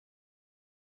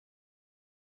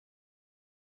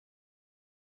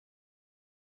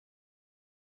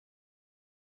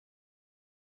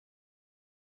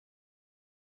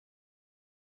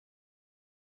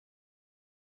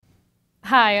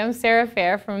Hi, I'm Sarah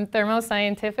Fair from Thermo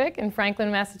Scientific in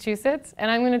Franklin, Massachusetts,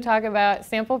 and I'm going to talk about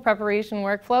sample preparation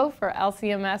workflow for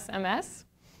LC-MS-MS.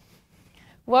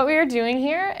 What we are doing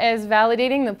here is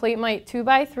validating the Platemate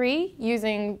 2x3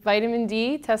 using vitamin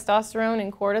D, testosterone,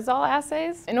 and cortisol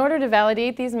assays. In order to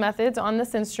validate these methods on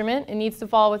this instrument, it needs to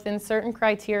fall within certain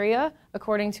criteria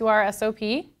according to our SOP.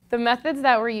 The methods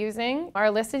that we're using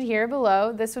are listed here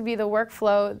below. This would be the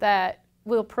workflow that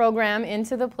we'll program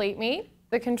into the Platemate.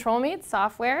 The ControlMate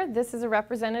software, this is a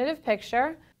representative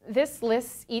picture. This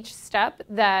lists each step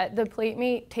that the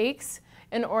Platemate takes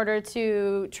in order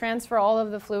to transfer all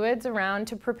of the fluids around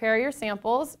to prepare your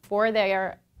samples before they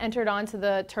are entered onto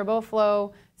the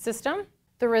TurboFlow system.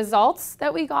 The results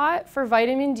that we got for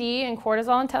vitamin D and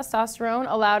cortisol and testosterone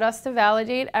allowed us to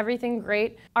validate everything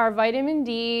great. Our vitamin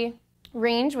D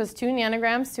range was 2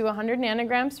 nanograms to 100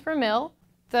 nanograms per mil.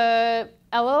 The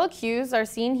LLQs are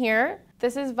seen here.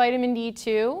 This is vitamin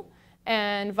D2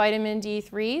 and vitamin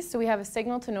D3, so we have a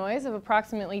signal to noise of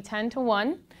approximately 10 to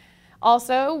 1.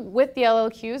 Also, with the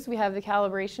LLQs, we have the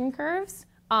calibration curves.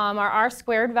 Our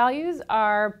R-squared values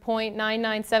are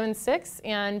 0.9976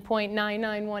 and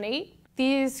 0.9918.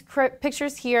 These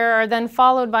pictures here are then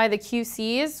followed by the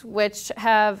QCs, which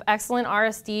have excellent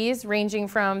RSDs ranging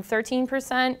from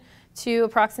 13% to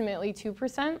approximately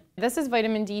 2%. This is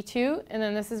vitamin D2, and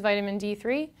then this is vitamin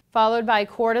D3, followed by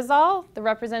cortisol, the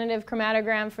representative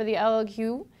chromatogram for the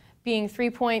LLQ being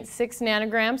 3.6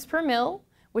 nanograms per mil,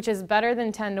 which is better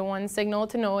than 10 to 1 signal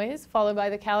to noise, followed by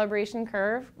the calibration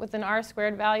curve with an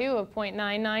R-squared value of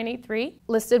 0.9983.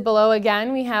 Listed below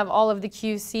again, we have all of the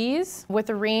QCs with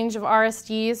a range of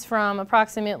RSDs from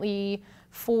approximately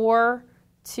 4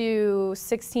 to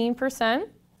 16%.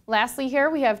 Lastly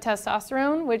here, we have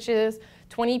testosterone, which is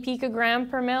 20 picogram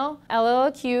per mil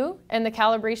LLQ, and the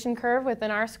calibration curve with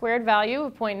an R-squared value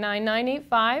of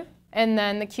 0.9985. And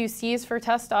then the QCs for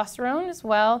testosterone as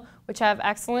well, which have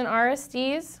excellent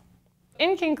RSDs.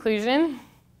 In conclusion,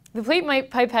 the Platemate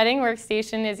pipetting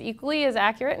workstation is equally as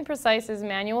accurate and precise as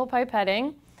manual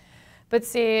pipetting, but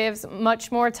saves much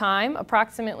more time,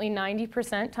 approximately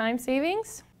 90% time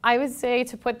savings. I would say,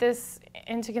 to put this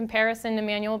into comparison to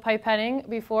manual pipetting,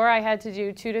 before I had to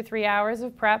do 2 to 3 hours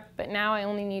of prep, but now I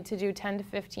only need to do 10 to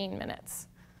 15 minutes.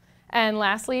 And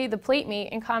lastly, the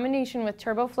Platemate, in combination with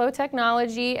TurboFlow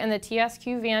technology and the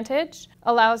TSQ Vantage,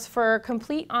 allows for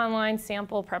complete online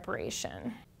sample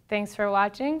preparation. Thanks for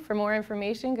watching. For more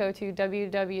information, go to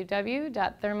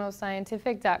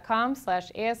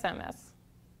www.thermoscientific.com/ASMS.